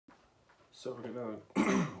So we're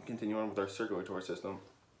gonna continue on with our circulatory system.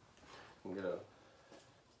 I'm gonna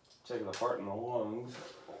check the heart and the lungs.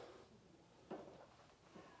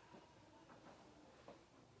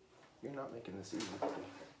 You're not making this easy.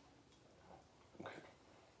 Okay.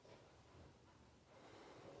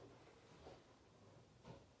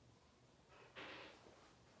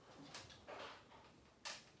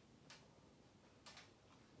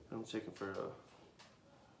 I'm checking for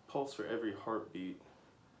a pulse for every heartbeat.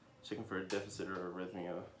 Checking for a deficit or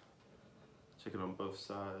arrhythmia. Checking on both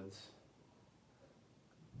sides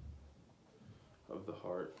of the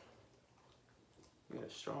heart. You got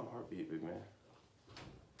a strong heartbeat, big man.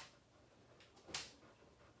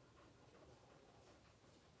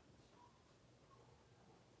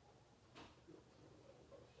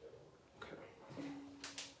 Okay.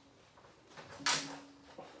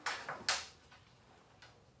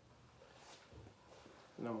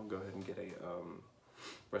 Now I'm gonna go ahead and get a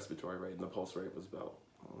respiratory rate, and the pulse rate was about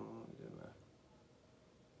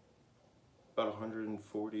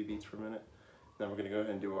 140 beats per minute. Now we're gonna go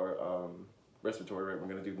ahead and do our respiratory rate. We're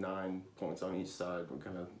gonna do 9 points on each side. We're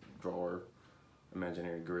gonna draw our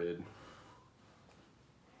imaginary grid.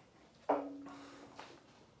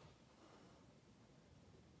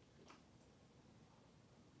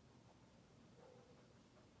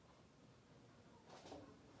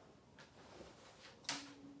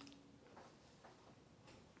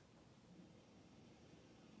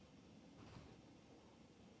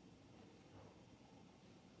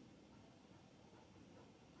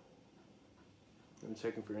 I'm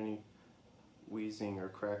checking for any wheezing or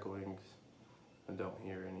crackling. I don't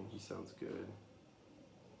hear any. He sounds good.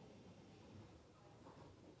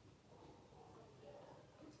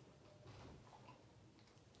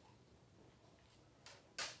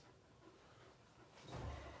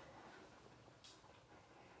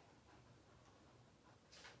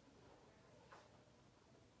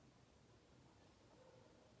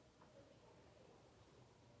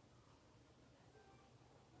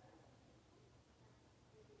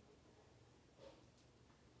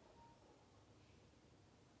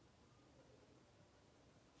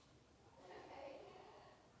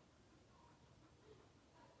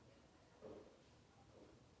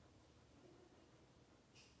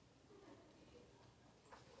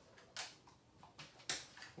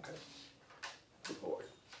 Okay. Good boy.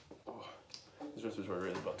 Oh, his respiratory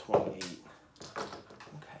rate is about 28.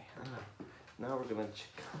 Okay, I know. Now we're gonna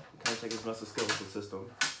kind of check his musculoskeletal system.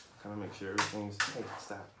 Kind of make sure everything's. Hey,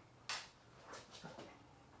 stop.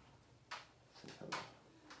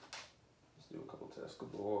 Let's do a couple tests.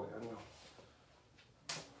 Good boy. I know.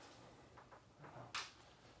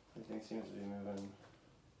 Everything seems to be moving.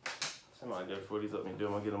 Some idea for what he's let me do.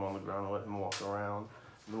 I'm gonna get him on the ground and let him walk around.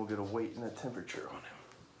 And then we'll get a weight and a temperature on him.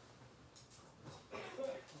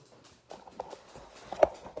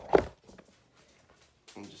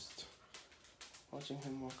 I'm just watching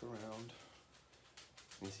him walk around.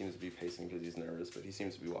 He seems to be pacing because he's nervous, but he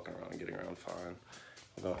seems to be walking around and getting around fine.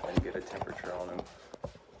 I'll go ahead and get a temperature on him.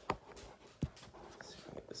 Let's see if I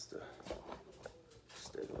can get this to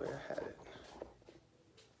stay the way I had it.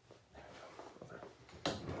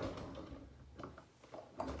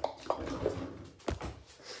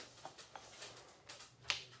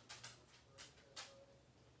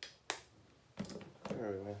 There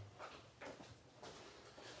we go.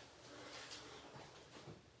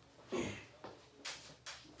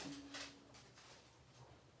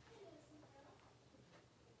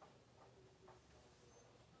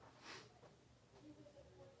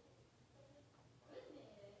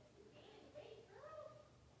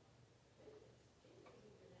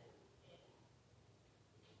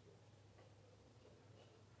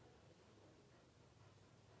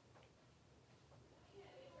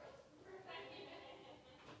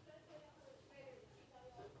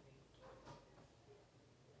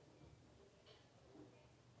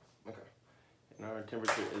 And our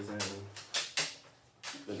temperature is in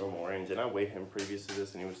the normal range, and I weighed him previous to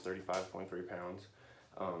this and he was 35.3 pounds,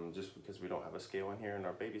 just because we don't have a scale in here, and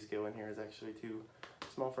our baby scale in here is actually too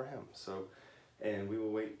small for him. So, and we will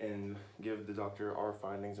wait and give the doctor our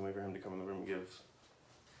findings and wait for him to come in the room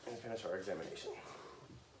and finish our examination.